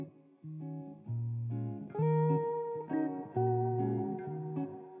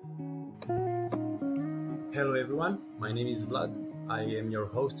Hello everyone, my name is Vlad. I am your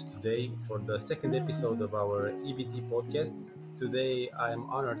host today for the second episode of our EBT podcast. Today I am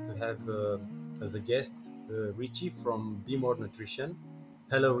honored to have as a guest Richie from Be More Nutrition.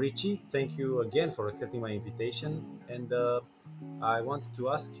 Hello Richie, thank you again for accepting my invitation. And I wanted to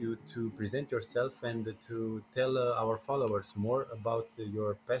ask you to present yourself and to tell our followers more about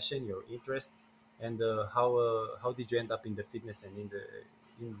your passion, your interests, and how did you end up in the fitness and in the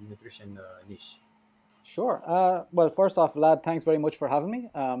nutrition niche. Sure. Well, first off, Lad, thanks very much for having me.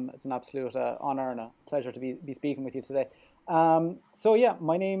 It's an absolute honor and a pleasure to be speaking with you today. So,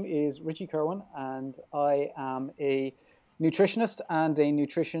 my name is Richie Kerwin, and I am a nutritionist and a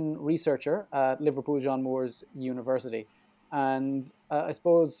nutrition researcher at Liverpool John Moores University. And I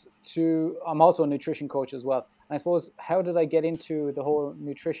suppose I'm also a nutrition coach as well. And I suppose, how did I get into the whole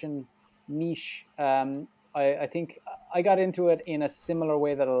nutrition niche? I think I got into it in a similar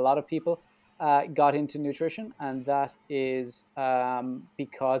way that a lot of people got into nutrition, and that is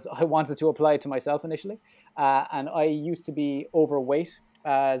because I wanted to apply it to myself initially. And I used to be overweight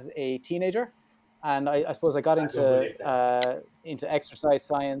as a teenager, and I suppose I got I don't believe that. into exercise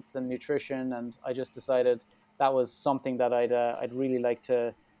science and nutrition, and I just decided that was something that I'd really like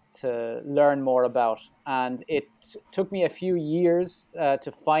to learn more about. And it took me a few years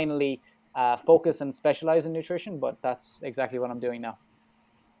to finally focus and specialize in nutrition, but that's exactly what I'm doing now.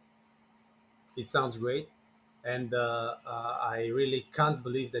 It sounds great, and I really can't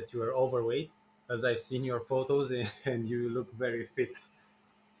believe that you are overweight, as I've seen your photos and you look very fit.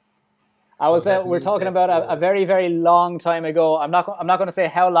 I So was that we're means talking that about a very very long time ago. I'm not going to say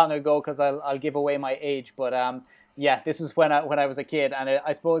how long ago because I'll give away my age. But yeah, this is when I was a kid, and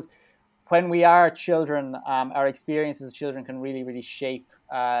I suppose when we are children, our experiences as children can really shape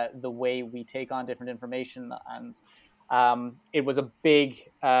the way we take on different information. And it was a big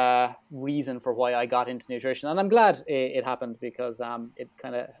reason for why I got into nutrition, and I'm glad it happened because it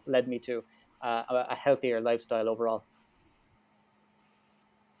kind of led me to a healthier lifestyle overall.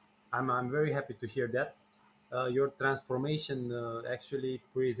 I'm very happy to hear that. Your transformation actually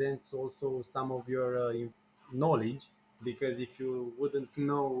presents also some of your knowledge, because if you wouldn't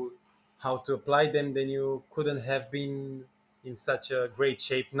know how to apply them, then you couldn't have been in such a great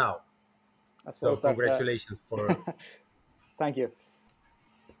shape now. I So suppose that's thank you.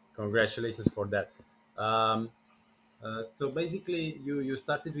 congratulations for that. Um, so basically, you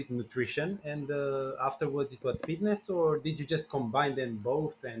started with nutrition, and afterwards it was fitness, or did you just combine them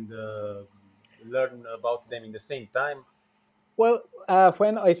both and learn about them in the same time? Well,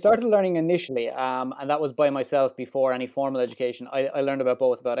 when I started learning initially, and that was by myself before any formal education, I learned about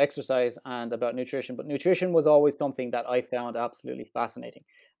both about exercise and about nutrition. But nutrition was always something that I found absolutely fascinating,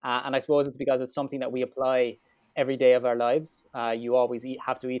 and I suppose it's because it's something that we apply every day of our lives. You always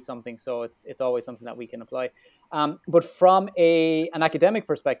have to eat something, so it's always something that we can apply. But from an academic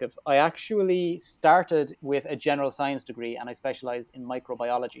perspective, I actually started with a general science degree, and I specialized in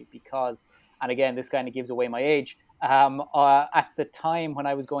microbiology because, and again, this kind of gives away my age. At the time when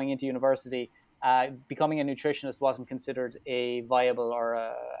I was going into university, becoming a nutritionist wasn't considered a viable or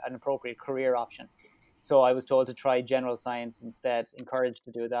an appropriate career option. So I was told to try general science instead, encouraged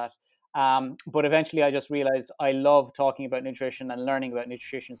to do that. But eventually, I just realized I love talking about nutrition and learning about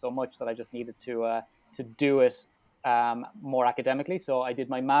nutrition so much that I just needed to do it more academically. So I did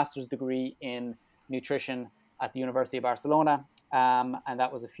my master's degree in nutrition at the University of Barcelona, and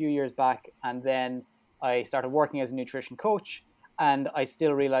that was a few years back. And then I started working as a nutrition coach, and I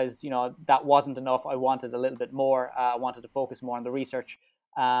still realized, that wasn't enough. I wanted a little bit more. I wanted to focus more on the research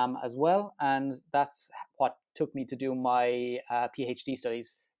as well, and that's what took me to do my PhD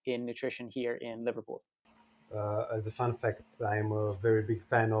studies in nutrition here in Liverpool. As a fun fact, I'm a very big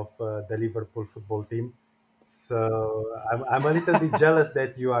fan of the Liverpool football team. So I'm a little bit jealous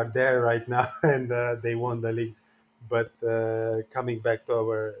that you are there right now and they won the league. But coming back to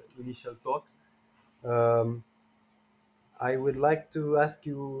our initial talk, um, I would like to ask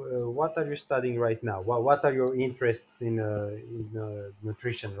you, what are you studying right now? What are your interests in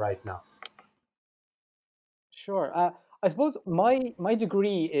nutrition right now? Sure. I suppose my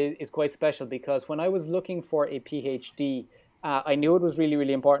degree is quite special because when I was looking for a PhD, I knew it was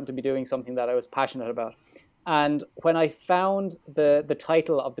really important to be doing something that I was passionate about. And when I found the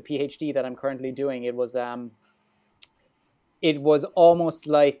title of the PhD that I'm currently doing, it was almost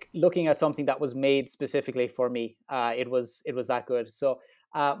like looking at something that was made specifically for me. It was that good. So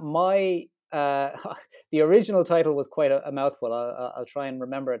my the original title was quite a mouthful. I'll try and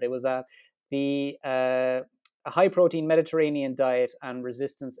remember it. It was the a high protein Mediterranean diet and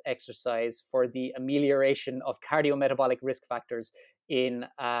resistance exercise for the amelioration of cardiometabolic risk factors in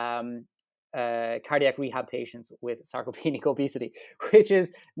cardiac rehab patients with sarcopenic obesity, which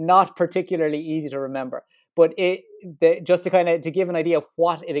is not particularly easy to remember. But just to give an idea of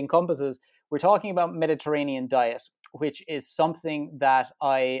what it encompasses, we're talking about Mediterranean diet, which is something that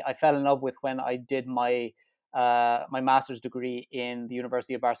I fell in love with when I did my master's degree in the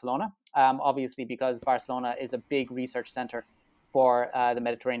University of Barcelona. Obviously, because Barcelona is a big research center for the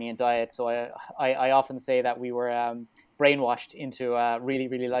Mediterranean diet. So I often say that we were brainwashed into really,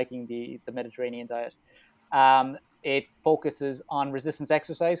 really liking the Mediterranean diet. It focuses on resistance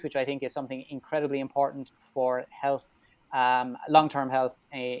exercise, which I think is something incredibly important for health, long-term health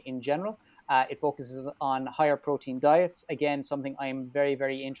in general. It focuses on higher protein diets. Again, something I'm very,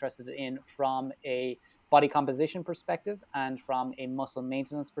 very interested in from a body composition perspective and from a muscle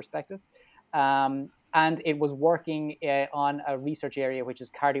maintenance perspective. And it was working on a research area which is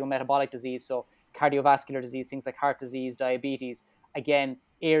cardiometabolic disease, so cardiovascular disease, things like heart disease, diabetes. Again,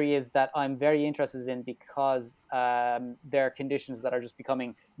 areas that I'm very interested in because they're conditions that are just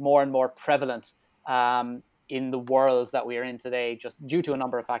becoming more and more prevalent in the world that we are in today, just due to a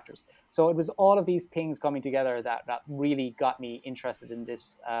number of factors. So it was all of these things coming together that really got me interested in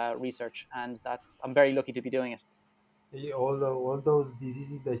this research, and I'm very lucky to be doing it. Yeah, all those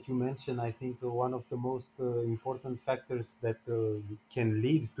diseases that you mentioned, I think one of the most important factors that can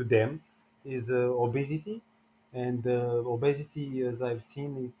lead to them is obesity. And obesity, as I've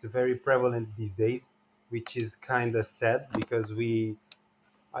seen, it's very prevalent these days, which is kind of sad because in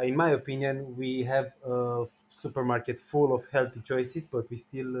my opinion, we have a supermarket full of healthy choices, but we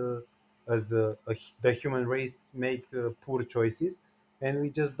still, the human race, make poor choices, and we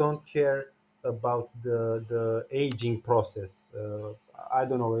just don't care about the aging process. I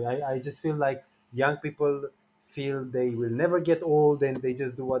don't know. I just feel like young people feel they will never get old, and they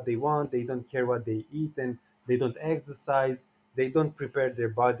just do what they want. They don't care what they eat, and they don't exercise. They don't prepare their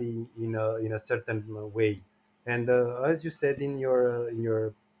body in a certain way. And as you said in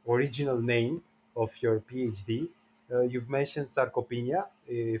your original name of your PhD, you've mentioned sarcopenia,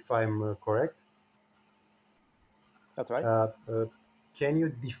 if I'm correct. That's right. Uh, can you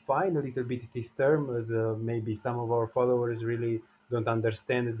define a little bit this term, as maybe some of our followers really don't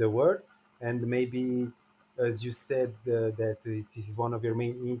understand the word, and maybe, as you said, that this is one of your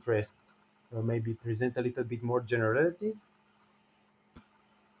main interests, maybe present a little bit more generalities.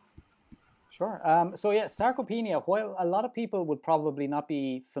 Sure. So yeah, sarcopenia. While a lot of people would probably not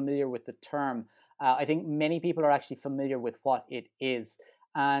be familiar with the term, I think many people are actually familiar with what it is.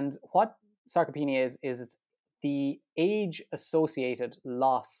 And what sarcopenia is it's the age-associated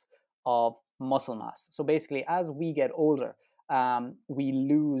loss of muscle mass. So basically, as we get older, we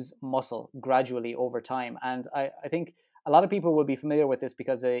lose muscle gradually over time. And I think a lot of people will be familiar with this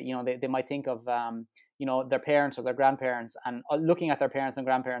because they might think of their parents or their grandparents, and looking at their parents and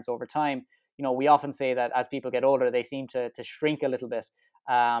grandparents over time, we often say that as people get older, they seem to shrink a little bit,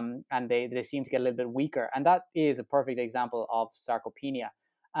 and they seem to get a little bit weaker. And that is a perfect example of sarcopenia.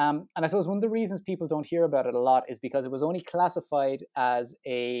 And I suppose one of the reasons people don't hear about it a lot is because it was only classified as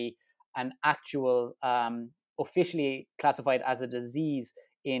an actual, officially classified as a disease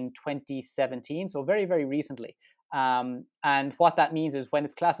in 2017, so very, very recently. And what that means is when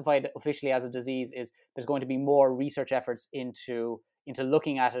it's classified officially as a disease is there's going to be more research efforts into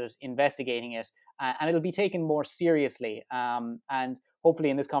looking at it, investigating it, and it'll be taken more seriously. And hopefully,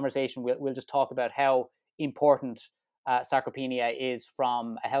 in this conversation, we'll just talk about how important sarcopenia is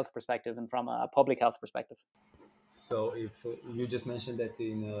from a health perspective and from a public health perspective. So, if you just mentioned that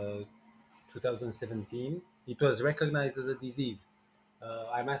in 2017 it was recognized as a disease,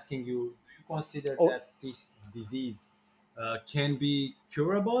 I'm asking you: do you consider Oh, that this disease can be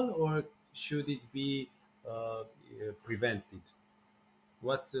curable, or should it be prevented?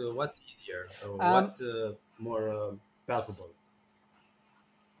 What's easier, or um, what's more palpable?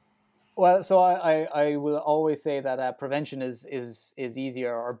 well, so I will always say that prevention is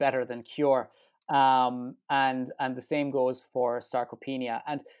easier or better than cure, and the same goes for sarcopenia.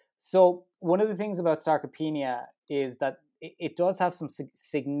 And so one of the things about sarcopenia is that it does have some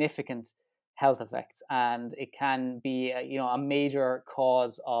significant health effects, and it can be a major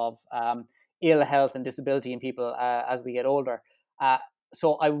cause of ill health and disability in people as we get older. Uh,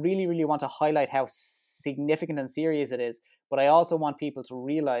 so I really, really want to highlight how significant and serious it is, but I also want people to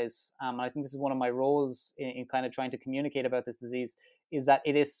realize, and I think this is one of my roles in kind of trying to communicate about this disease, is that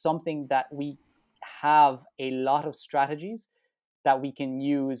it is something that we have a lot of strategies that we can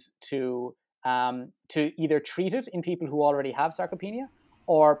use to either treat it in people who already have sarcopenia,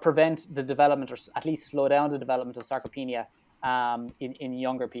 or prevent the development, or at least slow down the development of sarcopenia in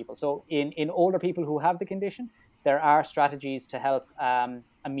younger people. So in older people who have the condition, there are strategies to help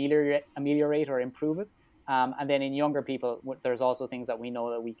ameliorate or improve it. And then in younger people, there's also things that we know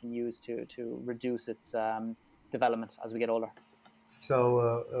that we can use to reduce its development as we get older.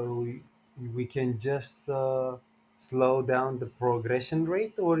 So we can just slow down the progression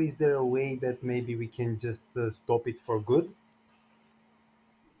rate, or is there a way that maybe we can just stop it for good?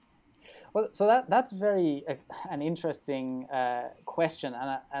 Well, so that's very an interesting question,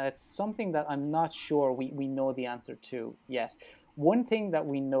 and it's something that I'm not sure we know the answer to yet. One thing that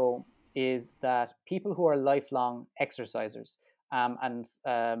we know is that people who are lifelong exercisers, and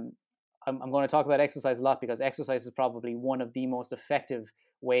I'm going to talk about exercise a lot because exercise is probably one of the most effective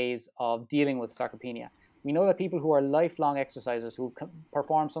ways of dealing with sarcopenia. We know that people who are lifelong exercisers who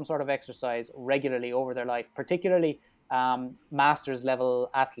perform some sort of exercise regularly over their life, particularly masters level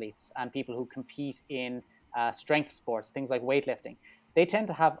athletes and people who compete in strength sports, things like weightlifting, they tend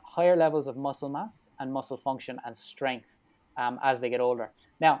to have higher levels of muscle mass and muscle function and strength as they get older.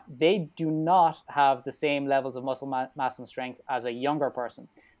 Now, they do not have the same levels of muscle mass and strength as a younger person.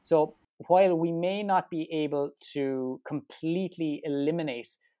 So, while we may not be able to completely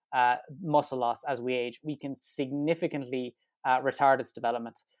eliminate muscle loss as we age, we can significantly retard its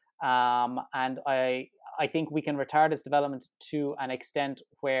development. And I think we can retard its development to an extent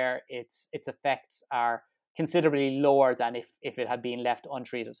where its effects are considerably lower than if it had been left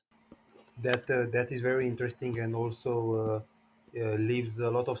untreated. That is very interesting, and also leaves a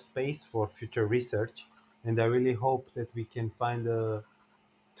lot of space for future research. And I really hope that we can find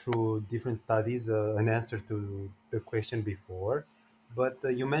through different studies an answer to the question before. But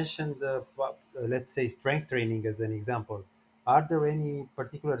you mentioned, let's say, strength training as an example. Are there any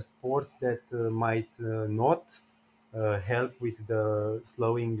particular sports that might not help with the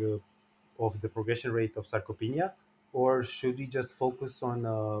slowing of the progression rate of sarcopenia, or should we just focus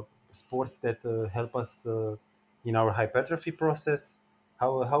on sports that help us in our hypertrophy process?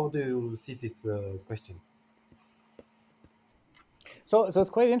 How do you see this question? So it's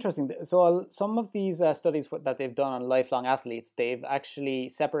quite interesting. So some of these studies that they've done on lifelong athletes, they've actually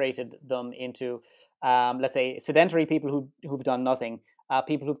separated them into, let's say, sedentary people who've done nothing,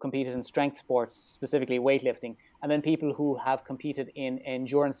 people who've competed in strength sports, specifically weightlifting, and then people who have competed in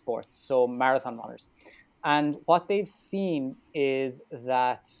endurance sports, so marathon runners. And what they've seen is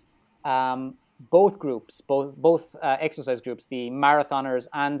that both groups, both exercise groups, the marathoners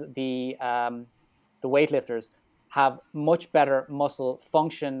and the weightlifters, have much better muscle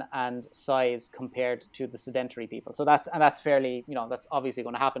function and size compared to the sedentary people. So that's fairly, that's obviously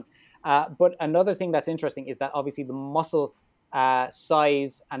going to happen. But another thing that's interesting is that obviously the muscle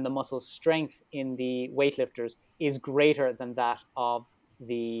size and the muscle strength in the weightlifters is greater than that of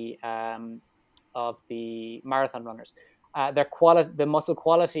the marathon runners. The muscle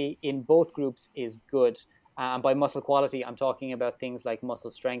quality in both groups is good. And by muscle quality, I'm talking about things like muscle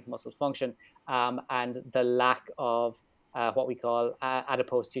strength, muscle function, and the lack of what we call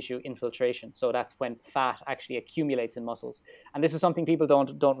adipose tissue infiltration. So that's when fat actually accumulates in muscles, and this is something people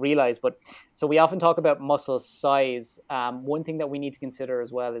don't realize. But so we often talk about muscle size. One thing that we need to consider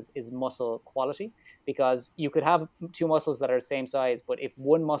as well is muscle quality, because you could have two muscles that are the same size, but if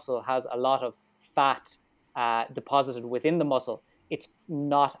one muscle has a lot of fat deposited within the muscle, it's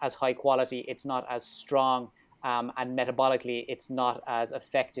not as high quality, it's not as strong, and metabolically, it's not as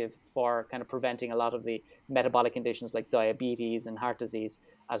effective for kind of preventing a lot of the metabolic conditions like diabetes and heart disease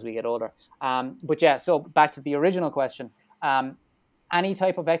as we get older. But yeah, so back to the original question, any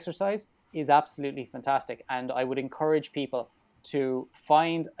type of exercise is absolutely fantastic. And I would encourage people to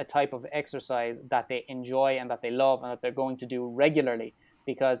find a type of exercise that they enjoy and that they love and that they're going to do regularly,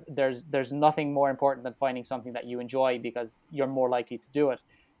 because there's nothing more important than finding something that you enjoy, because you're more likely to do it.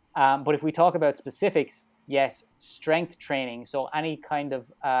 But if we talk about specifics, yes, strength training, so any kind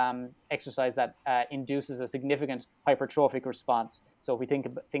of exercise that induces a significant hypertrophic response. So if we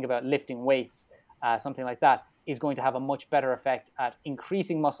think about lifting weights, something like that is going to have a much better effect at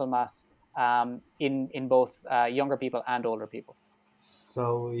increasing muscle mass in both younger people and older people.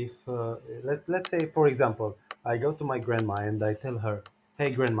 So if let's say, for example, I go to my grandma and I tell her,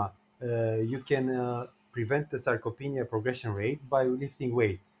 "Hey, grandma, you can prevent the sarcopenia progression rate by lifting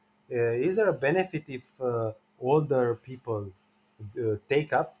weights." Is there a benefit if older people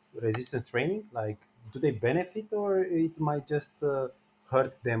take up resistance training? Like, do they benefit, or it might just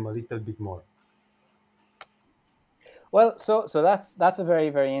hurt them a little bit more? Well, so that's a very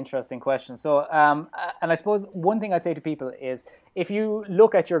very interesting question. So, and I suppose one thing I'd say to people is, if you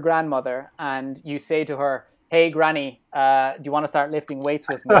look at your grandmother and you say to her, "Hey, Granny, do you want to start lifting weights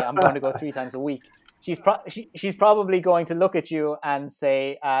with me? I'm going to go 3 times a week." she's probably going to look at you and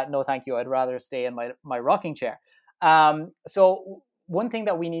say, "No, thank you. I'd rather stay in my rocking chair." So one thing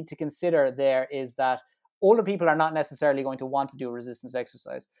that we need to consider there is that older people are not necessarily going to want to do resistance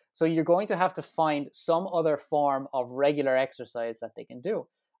exercise. So you're going to have to find some other form of regular exercise that they can do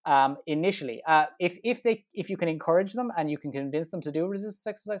initially. If you can encourage them and you can convince them to do resistance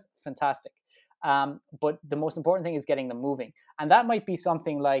exercise, fantastic. But the most important thing is getting them moving, and that might be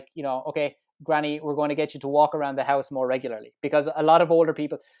something like, okay, Granny, we're going to get you to walk around the house more regularly, because a lot of older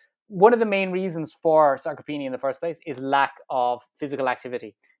people, one of the main reasons for sarcopenia in the first place is lack of physical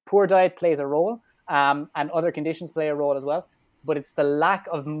activity. Poor diet plays a role, and other conditions play a role as well. But it's the lack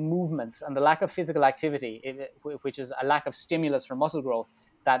of movement and the lack of physical activity, which is a lack of stimulus for muscle growth,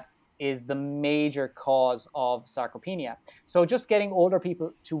 that is the major cause of sarcopenia. So just getting older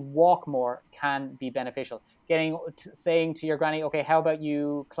people to walk more can be beneficial. Saying to your granny, okay, how about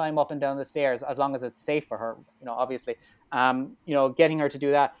you climb up and down the stairs, as long as it's safe for her, obviously, getting her to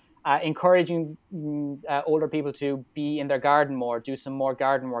do that. Encouraging older people to be in their garden more, do some more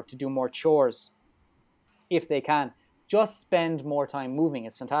garden work, to do more chores if they can. Just spend more time moving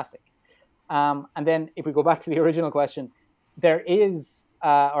is fantastic. And then if we go back to the original question, there is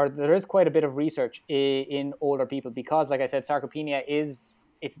quite a bit of research in older people, because, like I said, sarcopenia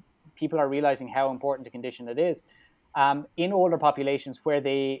people are realizing how important a condition it is. In older populations where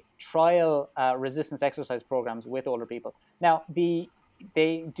they trial resistance exercise programs with older people. Now,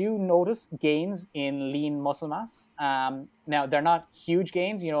 they do notice gains in lean muscle mass. Now, they're not huge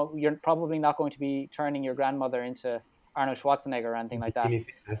gains. You're probably not going to be turning your grandmother into Arnold Schwarzenegger or anything like that. Bikini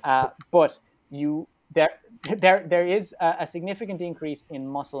fitness. But there is a significant increase in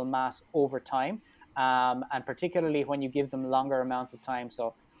muscle mass over time, and particularly when you give them longer amounts of time.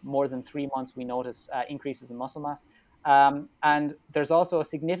 So more than 3 months, we notice increases in muscle mass. And there's also a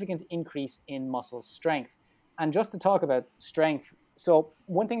significant increase in muscle strength. And just to talk about strength, so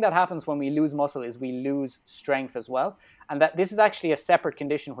one thing that happens when we lose muscle is we lose strength as well. And that this is actually a separate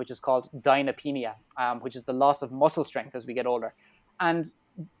condition, which is called dynapenia, which is the loss of muscle strength as we get older. And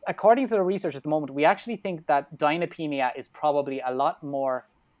according to the research at the moment, we actually think that dynapenia is probably a lot more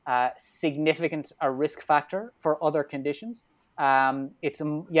significant a risk factor for other conditions. It's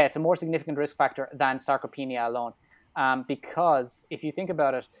a more significant risk factor than sarcopenia alone, because if you think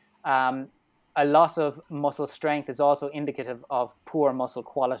about it, a loss of muscle strength is also indicative of poor muscle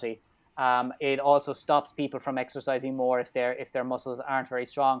quality. It also stops people from exercising more. If their muscles aren't very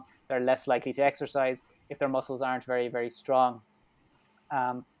strong, they're less likely to exercise. If their muscles aren't very, very strong,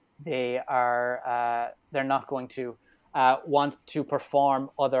 they're not going to want to perform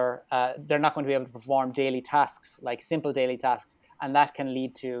they're not going to be able to perform daily tasks, like simple daily tasks, and that can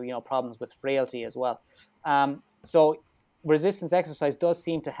lead to problems with frailty as well. So resistance exercise does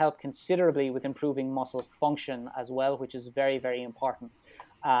seem to help considerably with improving muscle function as well, which is very, very important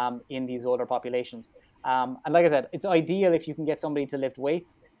in these older populations. And like I said, it's ideal if you can get somebody to lift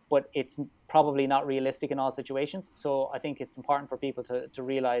weights, but it's probably not realistic in all situations. So I think it's important for people to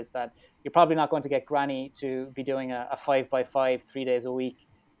realize that you're probably not going to get Granny to be doing a 5x5 3 days a week.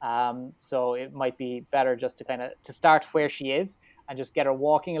 So it might be better just to start where she is and just get her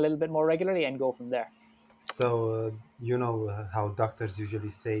walking a little bit more regularly and go from there. So, how doctors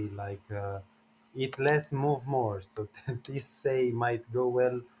usually say, like, eat less, move more. So, this say might go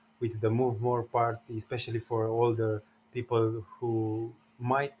well with the move more part, especially for older people who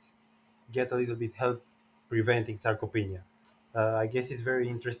might get a little bit help preventing sarcopenia. I guess it's very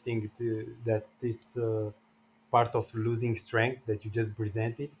interesting that this part of losing strength that you just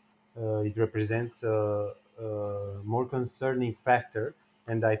presented, it represents a more concerning factor,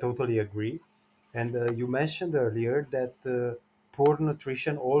 and I totally agree. And you mentioned earlier that poor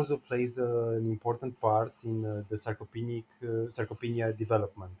nutrition also plays an important part in the sarcopenia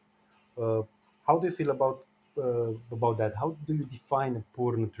development. Uh, how do you feel about that? How do you define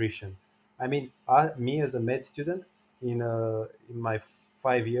poor nutrition? I mean, me as a med student in my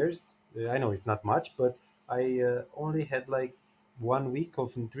 5 years, I know it's not much, but I only had like 1 week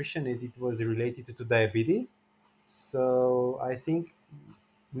of nutrition, and it was related to diabetes. So I think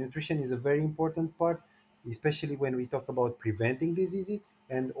nutrition is a very important part, especially when we talk about preventing diseases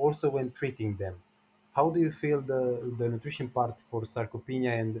and also when treating them. How do you feel the nutrition part for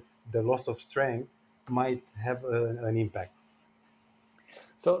sarcopenia and the loss of strength might have an impact?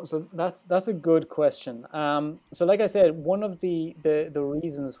 So that's a good question. So like I said, one of the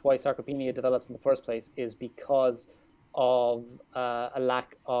reasons why sarcopenia develops in the first place is because of a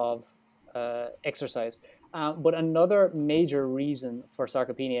lack of exercise. But another major reason for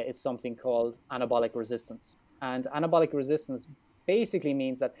sarcopenia is something called anabolic resistance. And anabolic resistance basically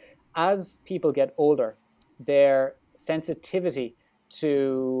means that as people get older, their sensitivity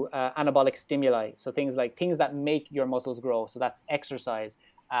to anabolic stimuli, so things that make your muscles grow, so that's exercise,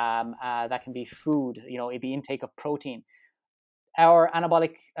 that can be food, the intake of protein, our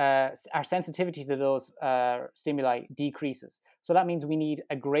sensitivity to those stimuli decreases. So that means we need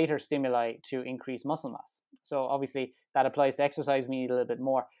a greater stimuli to increase muscle mass. So obviously that applies to exercise. We need a little bit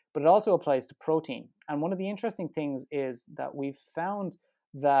more, but it also applies to protein. And one of the interesting things is that we've found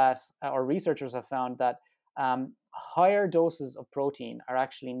that, or researchers have found that higher doses of protein are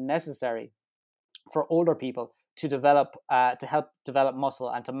actually necessary for older people to help develop muscle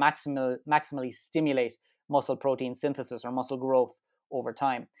and to maximally stimulate muscle protein synthesis or muscle growth over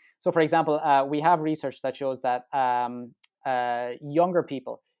time. So, for example, we have research that shows that younger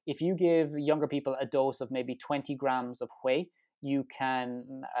people, if you give younger people a dose of maybe 20 grams of whey, you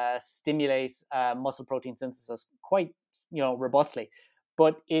can stimulate muscle protein synthesis quite, robustly.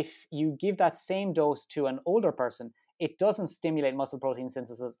 But if you give that same dose to an older person, it doesn't stimulate muscle protein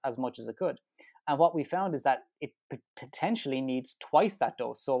synthesis as much as it could. And what we found is that it potentially needs twice that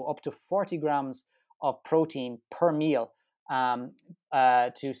dose, so up to 40 grams of protein per meal,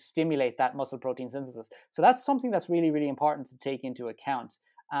 to stimulate that muscle protein synthesis. So that's something that's really, really important to take into account,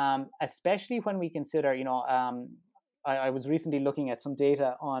 especially when we consider, I was recently looking at some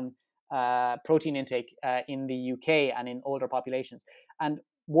data on protein intake in the UK and in older populations. And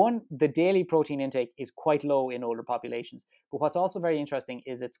the daily protein intake is quite low in older populations. But what's also very interesting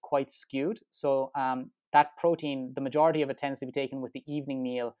is it's quite skewed. So that protein, the majority of it tends to be taken with the evening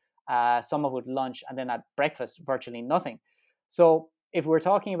meal, some of it with lunch, and then at breakfast, virtually nothing. So if we're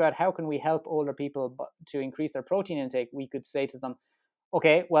talking about how can we help older people to increase their protein intake, we could say to them,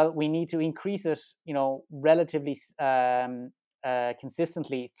 okay, well, we need to increase it, relatively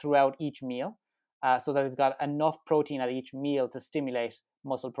consistently throughout each meal, so that they've got enough protein at each meal to stimulate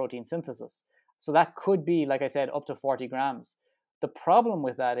muscle protein synthesis. So that could be, like I said, up to 40 grams. The problem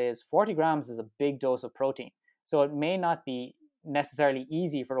with that is 40 grams is a big dose of protein. So it may not be necessarily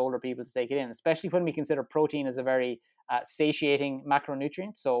easy for older people to take it in, especially when we consider protein as a very satiating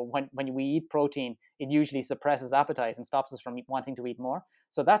macronutrient. So when we eat protein, it usually suppresses appetite and stops us from wanting to eat more.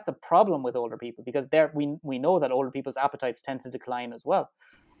 So that's a problem with older people, because we know that older people's appetites tend to decline as well.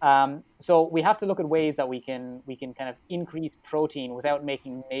 So we have to look at ways that we can kind of increase protein without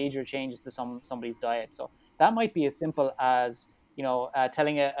making major changes to somebody's diet. So that might be as simple as,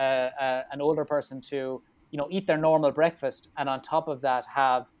 telling an older person to, eat their normal breakfast, and on top of that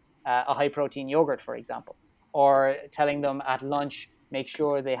have a high protein yogurt, for example, or telling them at lunch make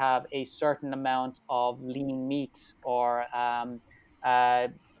sure they have a certain amount of lean meat, or uh, a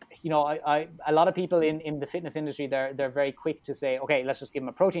lot of people in the fitness industry, they're very quick to say, okay, let's just give them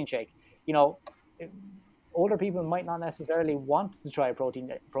a protein shake. You know, older people might not necessarily want to try a protein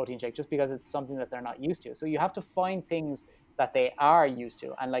shake just because it's something that they're not used to. So you have to find things that they are used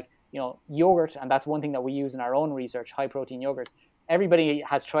to, and like, yogurt, and that's one thing that we use in our own research, high protein yogurts. Everybody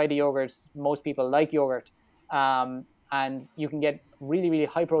has tried the yogurts. Most people like yogurt, and you can get really, really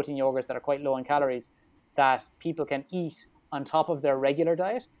high protein yogurts that are quite low in calories that people can eat on top of their regular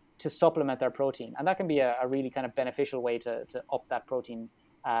diet to supplement their protein, and that can be a really kind of beneficial way to up that protein,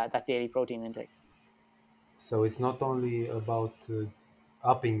 that daily protein intake. So it's not only about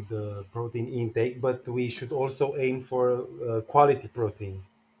upping the protein intake, but we should also aim for quality protein.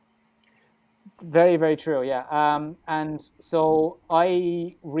 Very, very true. Yeah. And so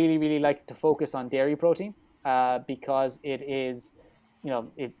I really, really like to focus on dairy protein, because it is,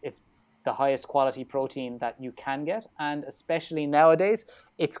 it's the highest quality protein that you can get. And especially nowadays,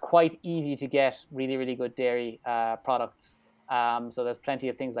 it's quite easy to get really, really good dairy products. So there's plenty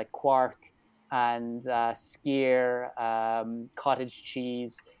of things like Quark and Skyr, cottage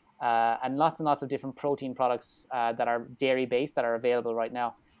cheese, and lots of different protein products that are dairy based that are available right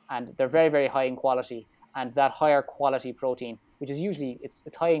now, and they're very, very high in quality. And that higher quality protein, which is usually, it's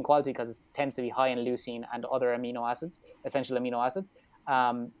high in quality because it tends to be high in leucine and other amino acids, essential amino acids,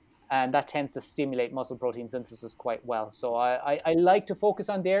 um, and that tends to stimulate muscle protein synthesis quite well. So I like to focus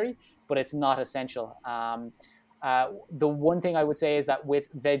on dairy, but it's not essential. The one thing I would say is that with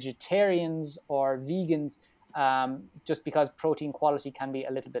vegetarians or vegans, just because protein quality can be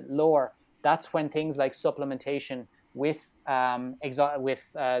a little bit lower, that's when things like supplementation with a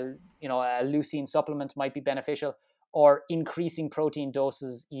leucine supplement might be beneficial, or increasing protein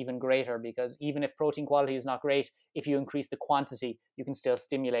doses even greater, because even if protein quality is not great, if you increase the quantity, you can still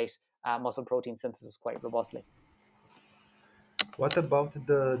stimulate muscle protein synthesis quite robustly. What about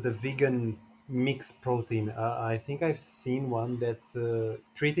the vegan mixed protein? I think I've seen one that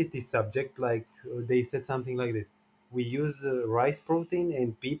treated this subject like they said something like this. we use rice protein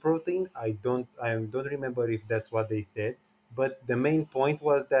and pea protein. I don't remember if that's what they said, but the main point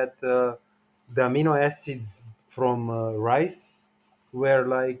was that the amino acids from rice were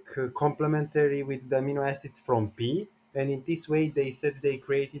like complementary with the amino acids from pea, and in this way they said they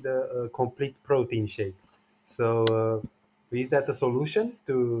created a complete protein shake. So is that a solution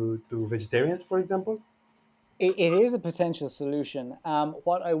to vegetarians, for example? It is a potential solution.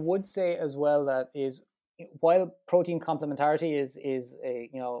 What I would say as well that is, while protein complementarity is a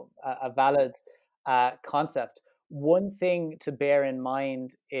a valid concept, one thing to bear in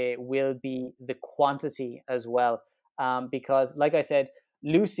mind will be the quantity as well, because like I said,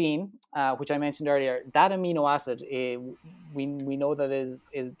 leucine, which I mentioned earlier, that amino acid, we know that is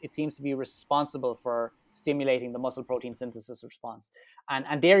it seems to be responsible for stimulating the muscle protein synthesis response,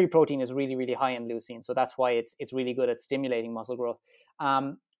 and dairy protein is really really high in leucine, so that's why it's really good at stimulating muscle growth.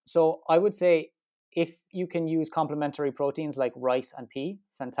 So I would say if you can use complementary proteins like rice and pea,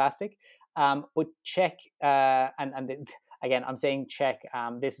 fantastic. But check, again, I'm saying check.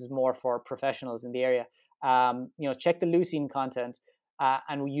 This is more for professionals in the area. Check the leucine content,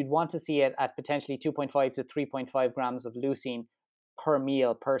 and you'd want to see it at potentially 2.5 to 3.5 grams of leucine per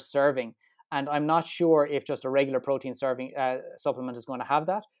meal per serving. And I'm not sure if just a regular protein serving supplement is going to have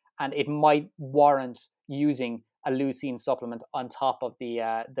that, and it might warrant using a leucine supplement on top of the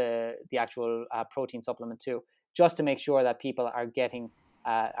actual protein supplement too, just to make sure that people are getting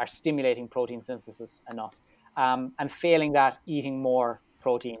are stimulating protein synthesis enough. And failing that, eating more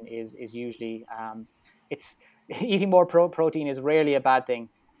protein is usually it's eating more protein is rarely a bad thing,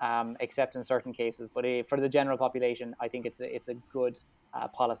 except in certain cases. But for the general population, I think it's a good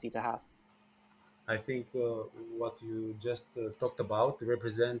policy to have. I think what you just talked about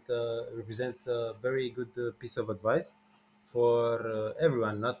represents a very good piece of advice for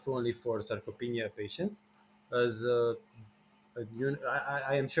everyone, not only for sarcopenia patients. As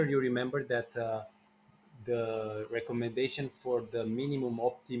I am sure you remember that the recommendation for the minimum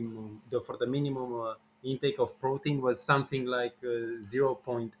optimum for the minimum intake of protein was something like zero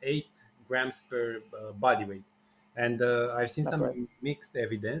point 0.8 grams per body weight, and I've seen That's right. some mixed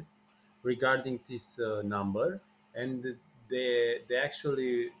evidence regarding this number, and they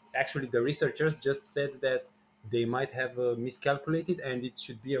actually the researchers just said that they might have miscalculated, and it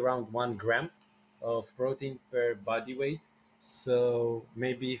should be around 1 gram of protein per body weight. So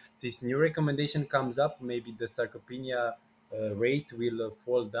maybe if this new recommendation comes up, maybe the sarcopenia rate will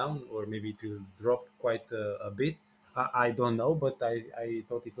fall down, or maybe it will drop quite a bit. I don't know, but I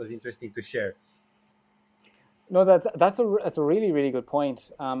thought it was interesting to share. No, that's a really really good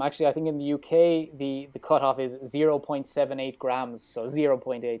point. Actually, I think in the UK the cutoff is 0.78 grams, so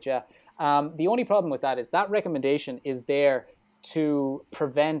 0.8. Yeah. The only problem with that is that recommendation is there to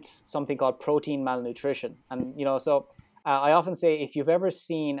prevent something called protein malnutrition, and so I often say if you've ever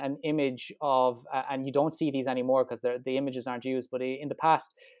seen an image of, and you don't see these anymore because the images aren't used, but in the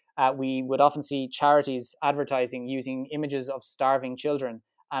past we would often see charities advertising using images of starving children,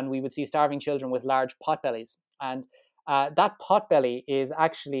 and we would see starving children with large pot bellies. And that pot belly is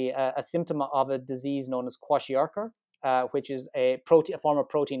actually a symptom of a disease known as kwashiorkor, which is a form of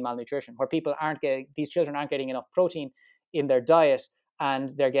protein malnutrition, where these children aren't getting enough protein in their diet,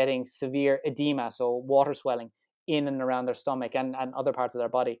 and they're getting severe edema, so water swelling in and around their stomach and other parts of their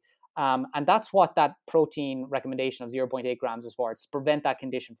body. And that's what that protein recommendation of zero point 0.8 grams is for. It's to prevent that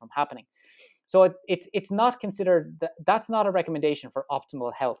condition from happening. So it's not considered that's not a recommendation for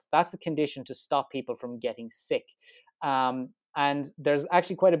optimal health. That's a condition to stop people from getting sick. And there's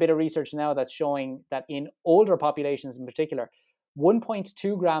actually quite a bit of research now that's showing that in older populations in particular,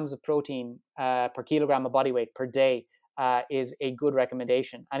 1.2 grams of protein per kilogram of body weight per day is a good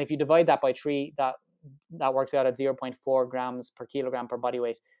recommendation. And if you divide that by three, that works out at 0.4 grams per kilogram per body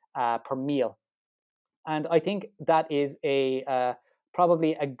weight per meal. And I think that is a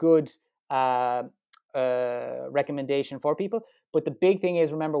probably a good uh, recommendation for people. But the big thing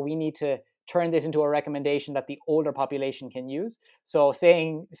is, remember, we need to turn this into a recommendation that the older population can use. So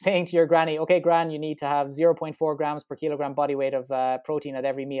saying to your granny, okay, gran, you need to have 0.4 grams per kilogram body weight of protein at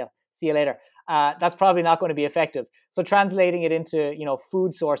every meal. See you later. That's probably not going to be effective. So translating it into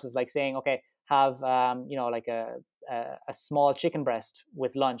food sources, like saying, okay, have like a small chicken breast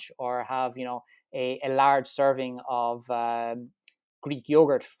with lunch, or have a large serving of Greek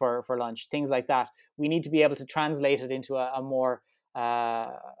yogurt for lunch, things like that. We need to be able to translate it into a more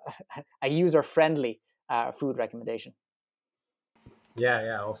a user friendly food recommendation. Yeah,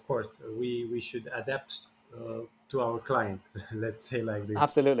 yeah, of course. We should adapt to our client. Let's say like this.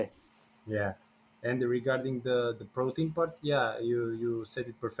 Absolutely. Yeah, and regarding the protein part, yeah, you said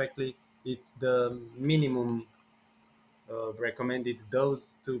it perfectly. It's the minimum recommended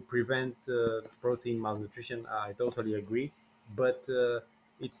dose to prevent protein malnutrition. I totally agree, but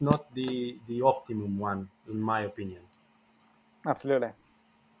it's not the optimum one, in my opinion. Absolutely.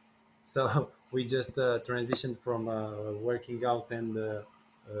 So we just transitioned from working out and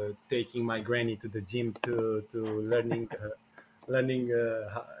taking my granny to the gym to learning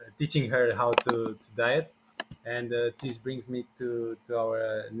teaching her how to diet. And this brings me to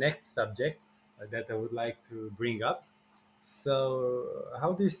our next subject that I would like to bring up. So,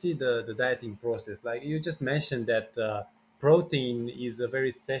 how do you see the dieting process? Like you just mentioned that protein is a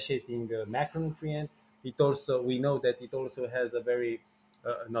very satiating macronutrient. It also we know that it also has a very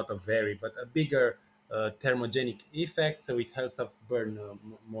not a very but a bigger thermogenic effect. So it helps us burn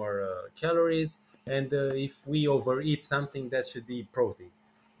more calories. And if we overeat something, that should be protein.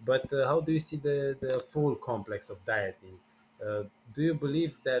 But how do you see the full complex of dieting? Uh, do you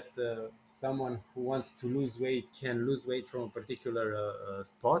believe that someone who wants to lose weight can lose weight from a particular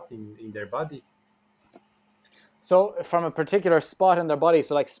spot in their body? So from a particular spot in their body,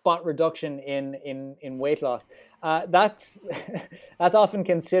 so like spot reduction in weight loss, that's that's often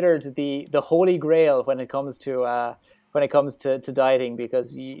considered the holy grail when it comes to dieting,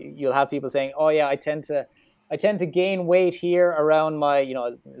 because you'll have people saying, oh yeah, I tend to gain weight here around my,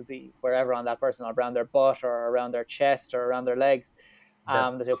 the wherever on that person, around their butt or around their chest or around their legs.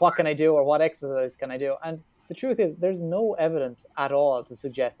 That's They say, what can I do, or what exercise can I do? And the truth is, there's no evidence at all to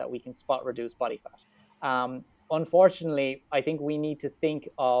suggest that we can spot reduce body fat. Unfortunately, I think we need to think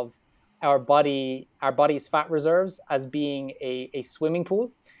of our body's fat reserves as being a swimming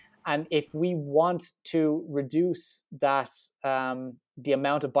pool. And if we want to reduce the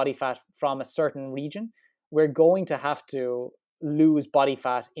amount of body fat from a certain region, we're going to have to lose body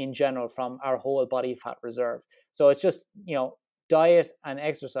fat in general from our whole body fat reserve. So it's just, diet and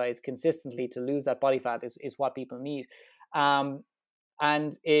exercise consistently to lose that body fat is what people need. Um,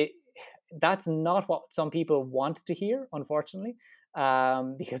 and that's not what some people want to hear, unfortunately,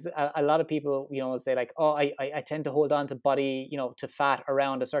 because a lot of people, will say like, oh, I tend to hold on to body, to fat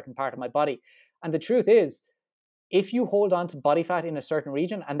around a certain part of my body. And the truth is, if you hold on to body fat in a certain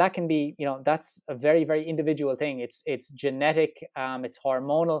region, and that can be, that's a very, very individual thing. It's genetic, it's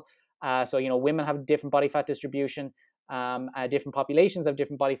hormonal. So, women have different body fat distribution, different populations have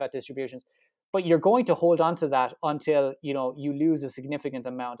different body fat distributions. But you're going to hold on to that until, you lose a significant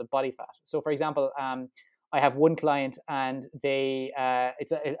amount of body fat. So, for example, I have one client, and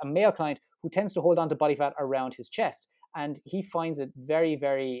it's a male client who tends to hold on to body fat around his chest, and he finds it very,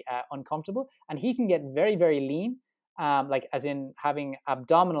 very uncomfortable, and he can get very, very lean, like as in having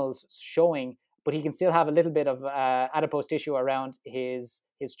abdominals showing, but he can still have a little bit of adipose tissue around his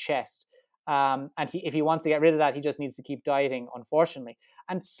chest. And if he wants to get rid of that, he just needs to keep dieting, unfortunately.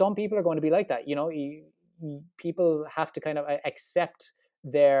 And some people are going to be like that. People have to kind of accept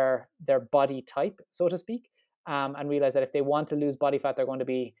their body type, so to speak, and realize that if they want to lose body fat,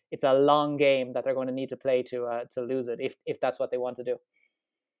 it's a long game that they're going to need to play to lose it, if that's what they want to do.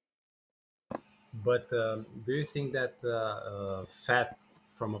 But do you think that fat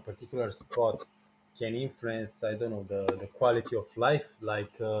from a particular spot can influence, I don't know, the quality of life?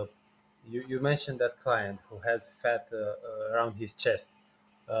 Like you mentioned that client who has fat around his chest.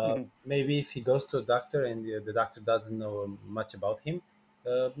 Mhm. Maybe if he goes to a doctor and the doctor doesn't know much about him,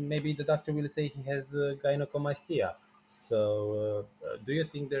 maybe the doctor will say he has gynecomastia. So, do you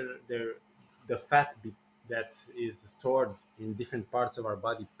think the that is stored in different parts of our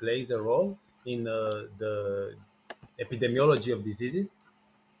body plays a role in the epidemiology of diseases?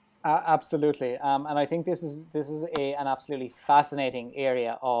 Absolutely, and I think this is an absolutely fascinating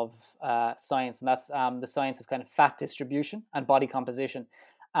area of science, and that's the science of kind of fat distribution and body composition.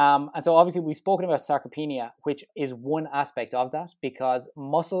 And so, obviously, we've spoken about sarcopenia, which is one aspect of that, because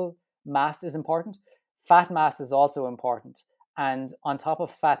muscle mass is important. Fat mass is also important, and on top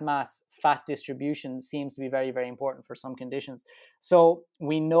of fat mass, fat distribution seems to be very, very important for some conditions. So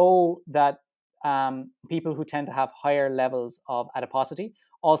we know that people who tend to have higher levels of adiposity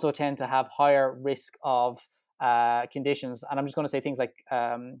also tend to have higher risk of conditions. And I'm just going to say things like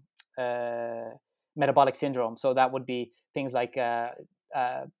metabolic syndrome. So that would be things like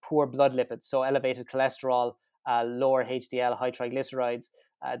poor blood lipids, so elevated cholesterol, lower HDL, high triglycerides.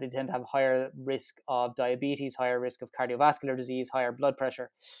 They tend to have higher risk of diabetes, higher risk of cardiovascular disease, higher blood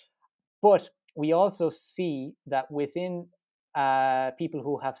pressure. But we also see that within people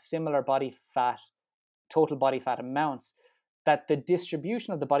who have similar body fat, total body fat amounts, that the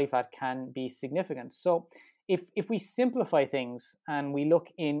distribution of the body fat can be significant. So if we simplify things and we look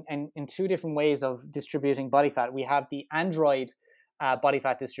in two different ways of distributing body fat, we have the android body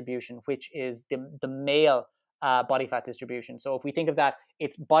fat distribution, which is the male body fat distribution. So if we think of that,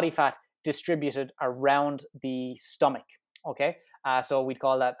 it's body fat distributed around the stomach. Okay, so we'd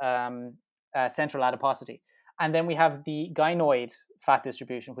call that central adiposity. And then we have the gynoid fat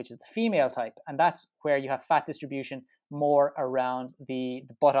distribution, which is the female type, and that's where you have fat distribution more around the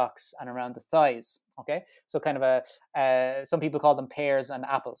buttocks and around the thighs. Okay, so kind of some people call them pears and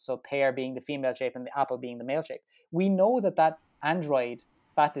apples. So pear being the female shape and the apple being the male shape. We know that android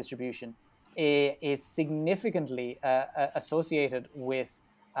fat distribution is significantly associated with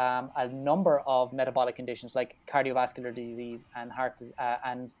a number of metabolic conditions like cardiovascular disease and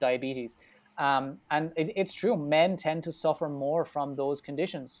and diabetes. And it's true, men tend to suffer more from those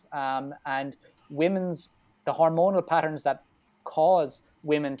conditions. And the hormonal patterns that cause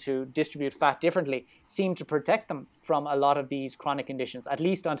women to distribute fat differently seem to protect them from a lot of these chronic conditions, at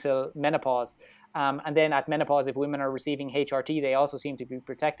least until menopause. And then at menopause, if women are receiving HRT, they also seem to be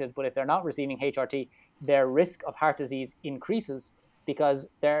protected. But if they're not receiving HRT, their risk of heart disease increases because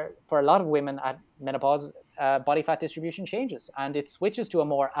for a lot of women at menopause, body fat distribution changes and it switches to a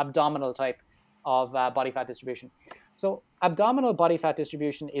more abdominal type of body fat distribution. So abdominal body fat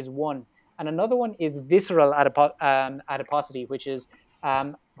distribution is one. And another one is visceral adiposity, which is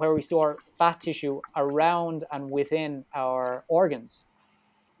where we store fat tissue around and within our organs.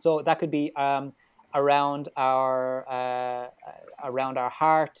 So that could be around our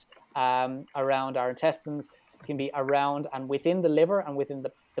heart, around our intestines. It can be around and within the liver and within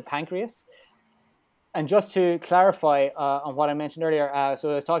the pancreas. And just to clarify on what I mentioned earlier,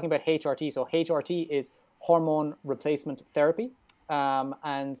 so I was talking about HRT. So HRT is hormone replacement therapy,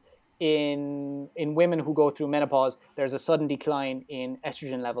 and in women who go through menopause, there's a sudden decline in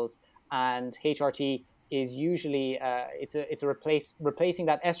estrogen levels, and HRT is usually replacing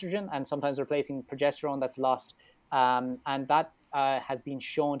that estrogen and sometimes replacing progesterone that's lost, and that has been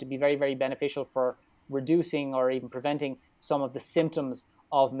shown to be very, very beneficial for reducing or even preventing some of the symptoms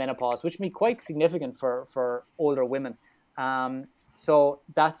of menopause, which can be quite significant for older women. So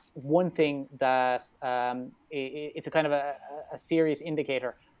that's one thing that it's a kind of a serious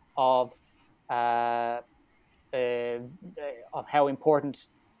indicator of uh, how important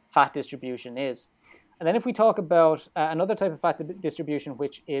fat distribution is. And then if we talk about another type of fat distribution,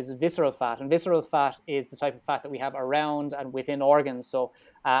 which is visceral fat, and visceral fat is the type of fat that we have around and within organs, so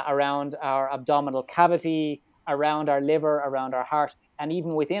around our abdominal cavity, around our liver, around our heart, and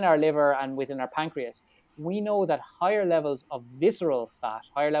even within our liver and within our pancreas. We know that higher levels of visceral fat,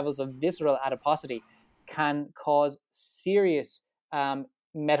 higher levels of visceral adiposity can cause serious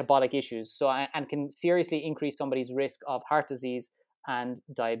metabolic issues, and can seriously increase somebody's risk of heart disease and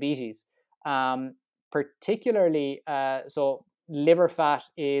diabetes. Particularly, so liver fat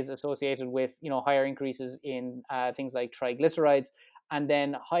is associated with higher increases in things like triglycerides, and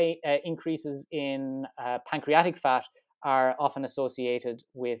then high increases in pancreatic fat are often associated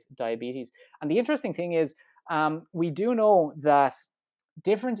with diabetes. And the interesting thing is, we do know that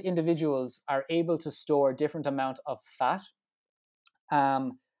different individuals are able to store different amount of fat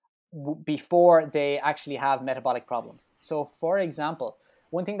um, before they actually have metabolic problems. So, for example,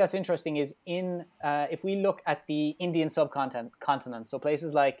 one thing that's interesting is if we look at the Indian subcontinent, so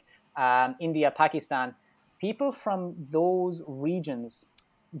places like India, Pakistan, people from those regions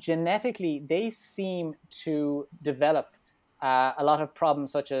genetically they seem to develop a lot of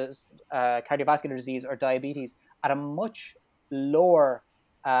problems such as cardiovascular disease or diabetes at a much lower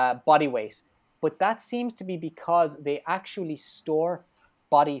body weight. But that seems to be because they actually store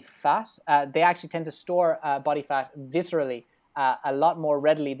body fat. They actually tend to store body fat viscerally a lot more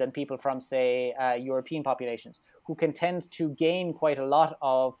readily than people from, say, European populations, who can tend to gain quite a lot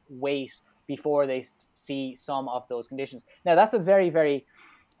of weight before they see some of those conditions. Now, that's a very, very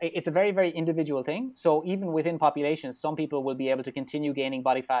individual thing. So even within populations, some people will be able to continue gaining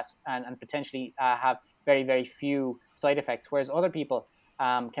body fat and potentially have very, very few side effects, whereas other people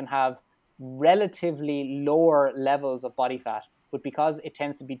can have relatively lower levels of body fat, but because it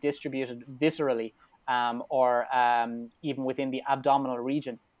tends to be distributed viscerally or even within the abdominal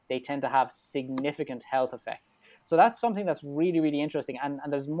region, they tend to have significant health effects. So that's something that's really, really interesting. And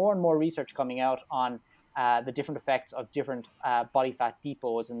there's more and more research coming out on the different effects of different body fat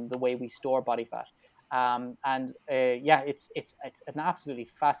depots and the way we store body fat. It's an absolutely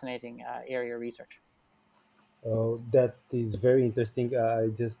fascinating area of research. That is very interesting. I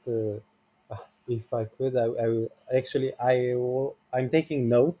just, if I could, I will actually, I'm taking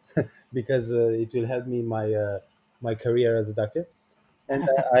notes because it will help me in my career as a doctor. And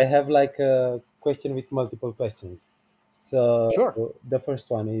I have like a question with multiple questions. So Sure. the first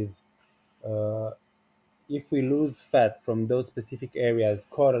one is, uh, if we lose fat from those specific areas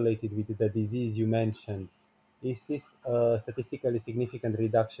correlated with the disease you mentioned, Is this a statistically significant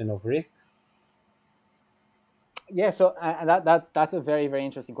reduction of risk? Yeah, so and that's a very very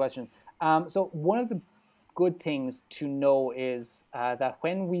interesting question. So one of the good things to know is that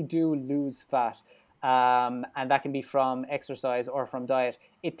when we do lose fat, and that can be from exercise or from diet,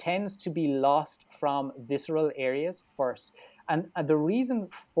 it tends to be lost from visceral areas first. And the reason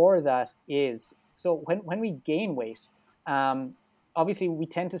for that is so when we gain weight, um, obviously we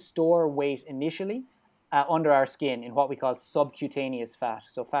tend to store weight initially under our skin in what we call subcutaneous fat,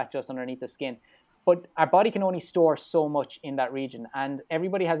 so fat just underneath the skin, but our body can only store so much in that region, and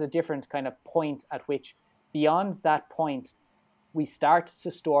everybody has a different kind of point at which beyond that point we start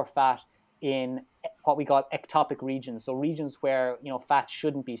to store fat in what we call ectopic regions, so regions where fat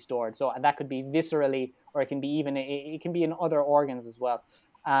shouldn't be stored. So and that could be viscerally, or it can be in other organs as well.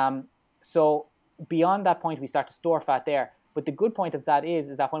 um, so beyond that point we start to store fat there, but the good point of that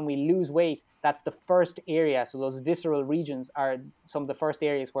is that when we lose weight, that's the first area. So those visceral regions are some of the first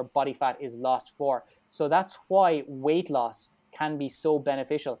areas where body fat is lost for. So that's why weight loss can be so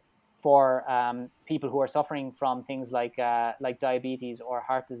beneficial for people who are suffering from things like diabetes or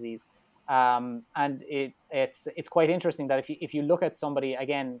heart disease. And it's quite interesting that if you look at somebody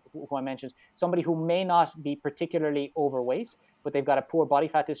again who I mentioned, somebody who may not be particularly overweight, but they've got a poor body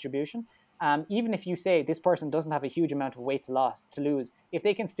fat distribution, even if you say this person doesn't have a huge amount of weight to lose, if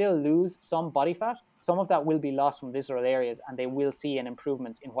they can still lose some body fat, some of that will be lost from visceral areas, and they will see an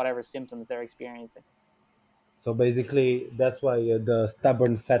improvement in whatever symptoms they're experiencing. So basically, that's why the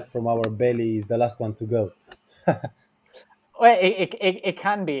stubborn fat from our belly is the last one to go. Well, it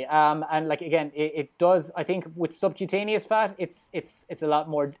can be, and like again, it does. I think with subcutaneous fat, it's a lot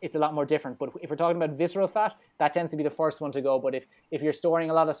more different. But if we're talking about visceral fat, that tends to be the first one to go. But if you're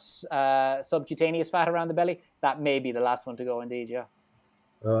storing a lot of subcutaneous fat around the belly, that may be the last one to go. Indeed, yeah.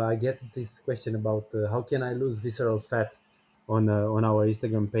 I get this question about how can I lose visceral fat on our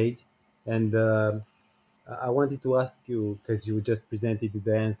Instagram page, and I wanted to ask you because you just presented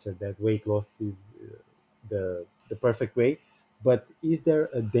the answer that weight loss is the perfect way. But is there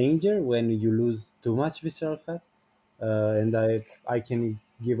a danger when you lose too much visceral fat? And I can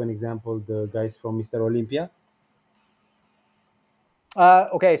give an example. The guys from Mr. Olympia.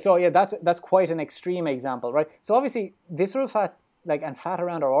 Okay, so yeah, that's quite an extreme example, right? So obviously, visceral fat, like and fat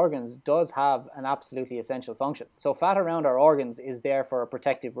around our organs, does have an absolutely essential function. So fat around our organs is there for a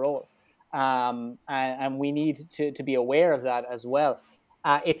protective role, and we need to be aware of that as well.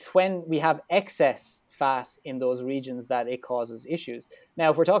 It's when we have excess fat in those regions that it causes issues. Now,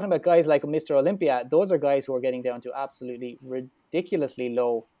 if we're talking about guys like Mr. Olympia, those are guys who are getting down to absolutely ridiculously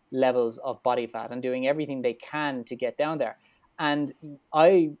low levels of body fat and doing everything they can to get down there. And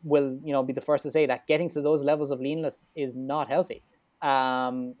I will, be the first to say that getting to those levels of leanness is not healthy.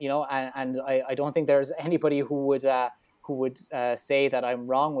 And I don't think there's anybody who would say that I'm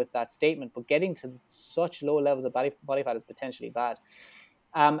wrong with that statement. But getting to such low levels of body fat is potentially bad.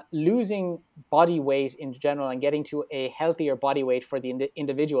 Losing body weight in general and getting to a healthier body weight for the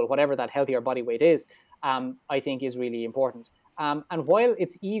individual, whatever that healthier body weight is, I think is really important. And while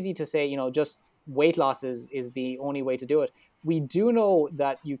it's easy to say, just weight loss is the only way to do it, we do know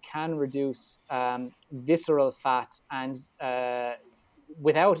that you can reduce visceral fat and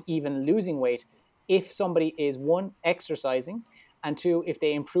without even losing weight if somebody is one exercising, and two, if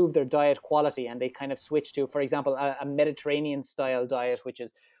they improve their diet quality and they kind of switch to, for example, a Mediterranean style diet, which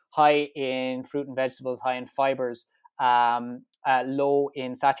is high in fruit and vegetables, high in fibers, low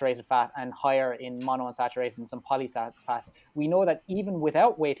in saturated fat, and higher in monounsaturated and some fats. We know that even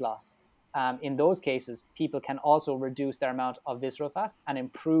without weight loss, in those cases, people can also reduce their amount of visceral fat and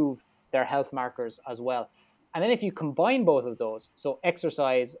improve their health markers as well. And then if you combine both of those, so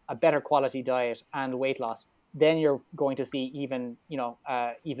exercise, a better quality diet, and weight loss, then you're going to see even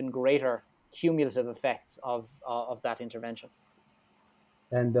greater cumulative effects of that intervention.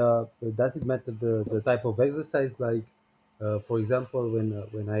 And does it matter the type of exercise? Like, for example,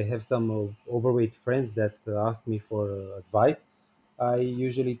 when I have some overweight friends that ask me for advice, I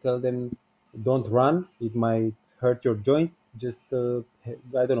usually tell them, don't run. It might hurt your joints. Just,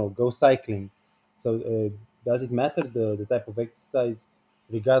 I don't know, go cycling. So, does it matter the type of exercise,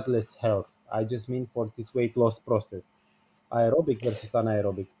 regardless health? I just mean for this weight loss process, aerobic versus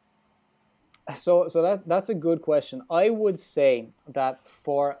anaerobic. So that's a good question. I would say that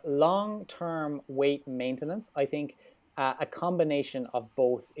for long-term weight maintenance, I think a combination of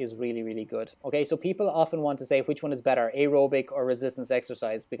both is really, really good. Okay, so people often want to say which one is better, aerobic or resistance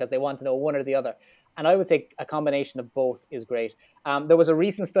exercise, because they want to know one or the other. And I would say a combination of both is great. There was a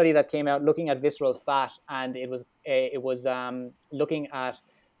recent study that came out looking at visceral fat, and it was looking at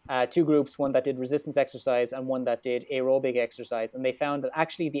two groups, one that did resistance exercise and one that did aerobic exercise. And they found that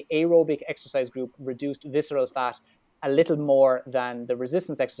actually the aerobic exercise group reduced visceral fat a little more than the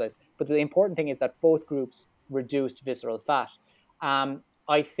resistance exercise. But the important thing is that both groups reduced visceral fat.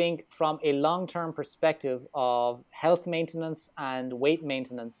 I think from a long-term perspective of health maintenance and weight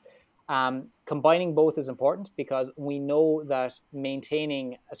maintenance, combining both is important because we know that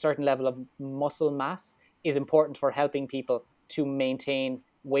maintaining a certain level of muscle mass is important for helping people to maintain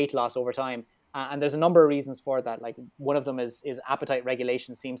weight loss over time. And there's a number of reasons for that. Like one of them is appetite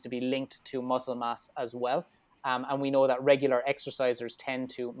regulation seems to be linked to muscle mass as well. And we know that regular exercisers tend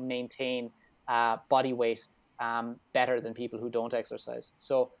to maintain body weight better than people who don't exercise.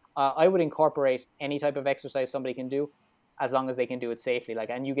 So I would incorporate any type of exercise somebody can do, as long as they can do it safely. Like,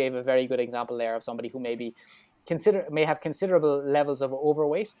 and you gave a very good example there of somebody who may have considerable levels of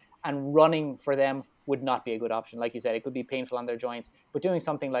overweight, and running for them would not be a good option. Like you said, it could be painful on their joints, but doing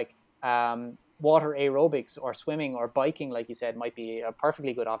something like water aerobics or swimming or biking, like you said, might be a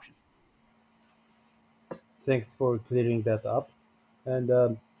perfectly good option. Thanks for clearing that up.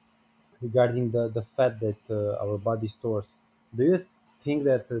 And regarding the fat that our body stores, do you think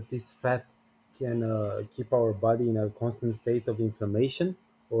that this fat can keep our body in a constant state of inflammation,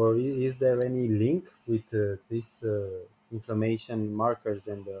 or is there any link with this inflammation markers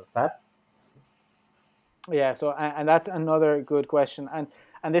and fat? Yeah, so and that's another good question,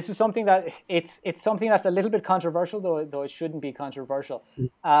 and this is something that it's something that's a little bit controversial, though it shouldn't be controversial.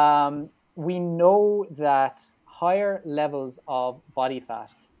 We know that higher levels of body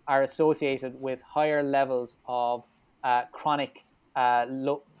fat are associated with higher levels of chronic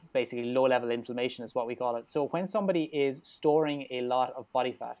basically low level inflammation is what we call it. So when somebody is storing a lot of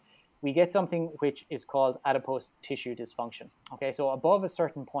body fat, we get something which is called adipose tissue dysfunction. Okay, so above a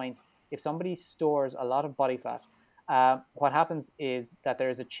certain point, if somebody stores a lot of body fat, what happens is that there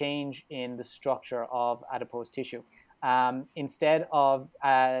is a change in the structure of adipose tissue. Instead of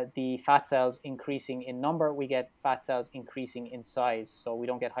the fat cells increasing in number, we get fat cells increasing in size. So we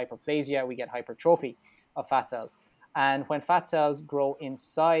don't get hyperplasia, we get hypertrophy of fat cells. And when fat cells grow in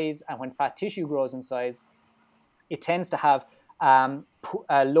size and when fat tissue grows in size, it tends to have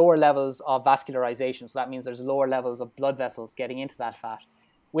lower levels of vascularization. So that means there's lower levels of blood vessels getting into that fat.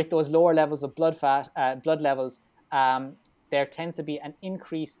 With those lower levels of blood levels, there tends to be an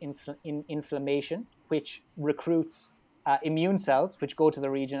increase in inflammation, which recruits immune cells, which go to the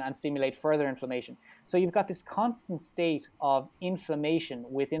region and stimulate further inflammation. So you've got this constant state of inflammation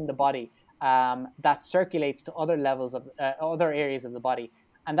within the body that circulates to other levels of other areas of the body.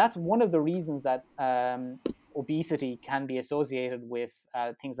 And that's one of the reasons that obesity can be associated with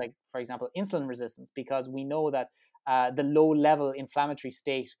things like, for example, insulin resistance, because we know that the low level inflammatory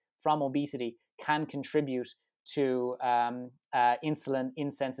state from obesity can contribute to insulin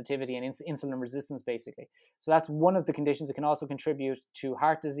insensitivity and insulin resistance, basically. So that's one of the conditions. It can also contribute to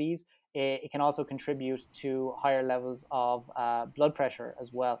heart disease. It can also contribute to higher levels of blood pressure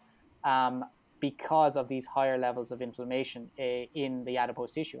as well, because of these higher levels of inflammation in the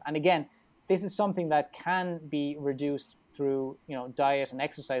adipose tissue. And again, this is something that can be reduced through diet and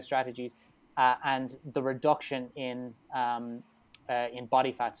exercise strategies, and the reduction in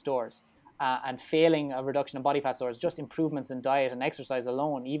body fat stores. And failing a reduction in body fat stores, just improvements in diet and exercise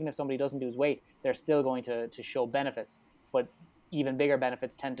alone, even if somebody doesn't lose weight, they're still going to show benefits. But even bigger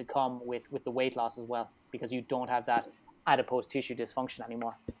benefits tend to come with the weight loss as well, because you don't have that adipose tissue dysfunction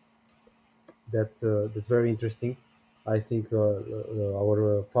anymore. That's very interesting. I think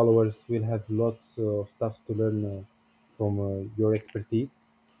our followers will have lots of stuff to learn from your expertise.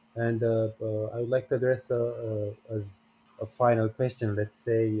 And I would like to address as a final question, let's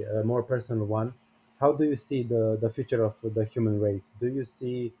say a more personal one. How do you see the future of the human race? Do you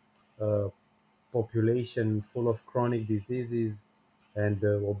see a population full of chronic diseases and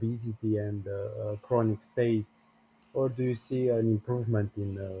obesity and chronic states? Or do you see an improvement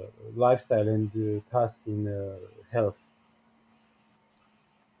in lifestyle and thus in health?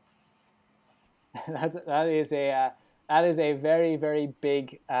 That is a very, very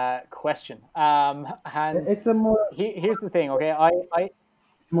big question. And It's a more here's the thing. Okay, I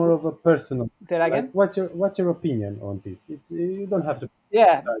it's more of a personal. say that Like, again. what's your opinion on this? It's you don't have to.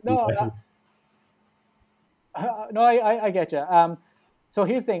 Yeah, no, no, I get you. So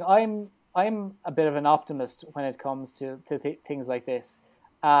here's the thing. I'm a bit of an optimist when it comes to things like this,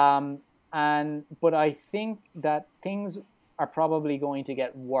 and but I think that things are probably going to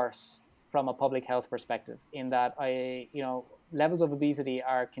get worse from a public health perspective. In that levels of obesity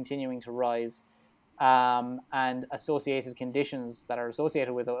are continuing to rise, and associated conditions that are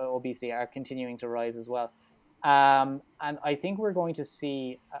associated with obesity are continuing to rise as well. And I think we're going to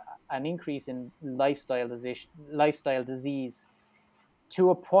see an increase in lifestyle disease to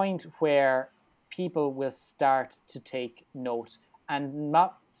a point where people will start to take note, and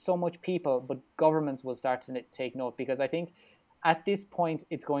not so much people, but governments will start to take note, because I think at this point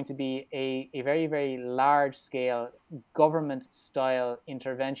it's going to be a very, very large scale government style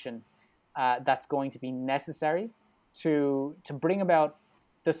intervention that's going to be necessary to bring about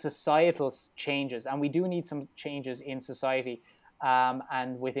the societal changes. And we do need some changes in society,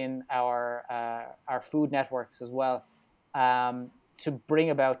 and within our food networks as well, to bring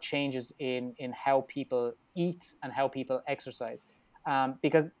about changes in how people eat and how people exercise.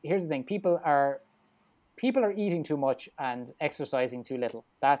 Because here's the thing: people are eating too much and exercising too little.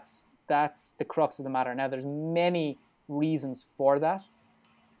 That's the crux of the matter. Now, there's many reasons for that.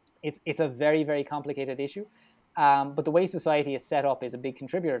 It's a very, very complicated issue, but the way society is set up is a big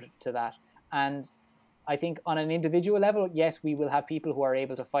contributor to that. And I think on an individual level, yes, we will have people who are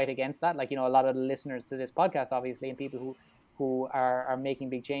able to fight against that. Like, a lot of the listeners to this podcast, obviously, and people who are making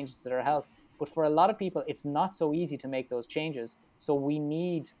big changes to their health. But for a lot of people, it's not so easy to make those changes. So we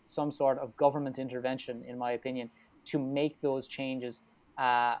need some sort of government intervention, in my opinion, to make those changes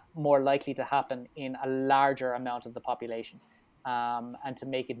more likely to happen in a larger amount of the population, and to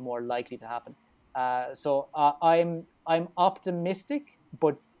make it more likely to happen. I'm optimistic,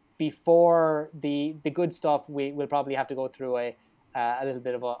 but before the good stuff, we will probably have to go through a little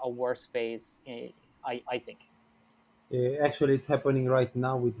bit of a worse phase. I think. Actually, it's happening right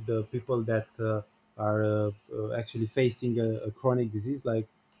now with the people that are actually facing a chronic disease like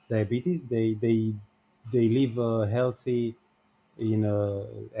diabetes. They live a healthy, in a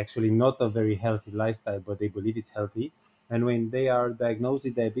actually not a very healthy lifestyle, but they believe it's healthy. And when they are diagnosed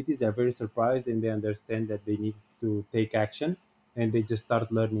with diabetes, they're very surprised and they understand that they need to take action, and they just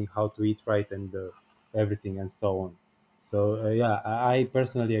start learning how to eat right and everything and so on. So yeah, I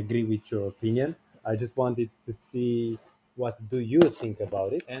personally agree with your opinion. I just wanted to see what do you think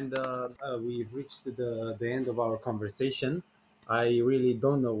about it. And we've reached the end of our conversation. I really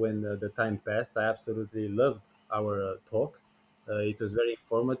don't know when the time passed. I absolutely loved our talk. It was very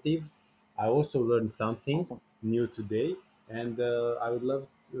informative. I also learned something Awesome. new today, and I would love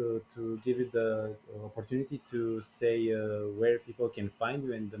to give you the opportunity to say where people can find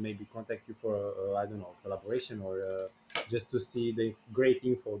you and maybe contact you for I don't know, collaboration, or just to see the great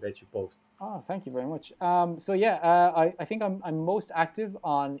info that you post. Oh, thank you very much. So yeah, I think I'm most active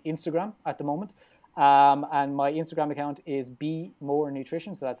on Instagram at the moment, and my Instagram account is B More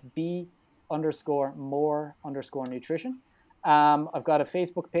Nutrition. So that's B_more_nutrition. I've got a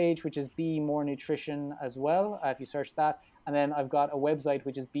Facebook page which is Be More Nutrition as well. If you search that, and then I've got a website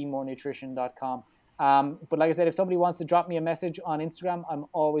which is bemorenutrition.com. But like I said, if somebody wants to drop me a message on Instagram, I'm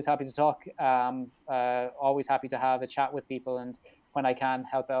always happy to talk. Always happy to have a chat with people, and when I can,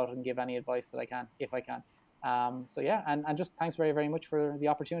 help out and give any advice that I can, if I can. So yeah, and just thanks very, very much for the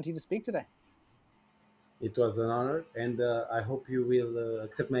opportunity to speak today. It was an honor, and I hope you will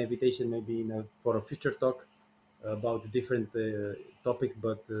accept my invitation maybe for a future talk about different topics,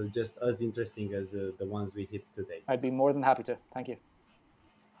 but just as interesting as the ones we hit today. I'd be more than happy to. Thank you.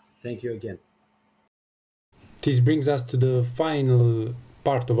 Thank you again. This brings us to the final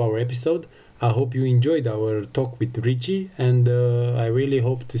part of our episode. I hope you enjoyed our talk with Richie, and I really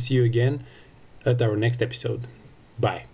hope to see you again at our next episode. Bye.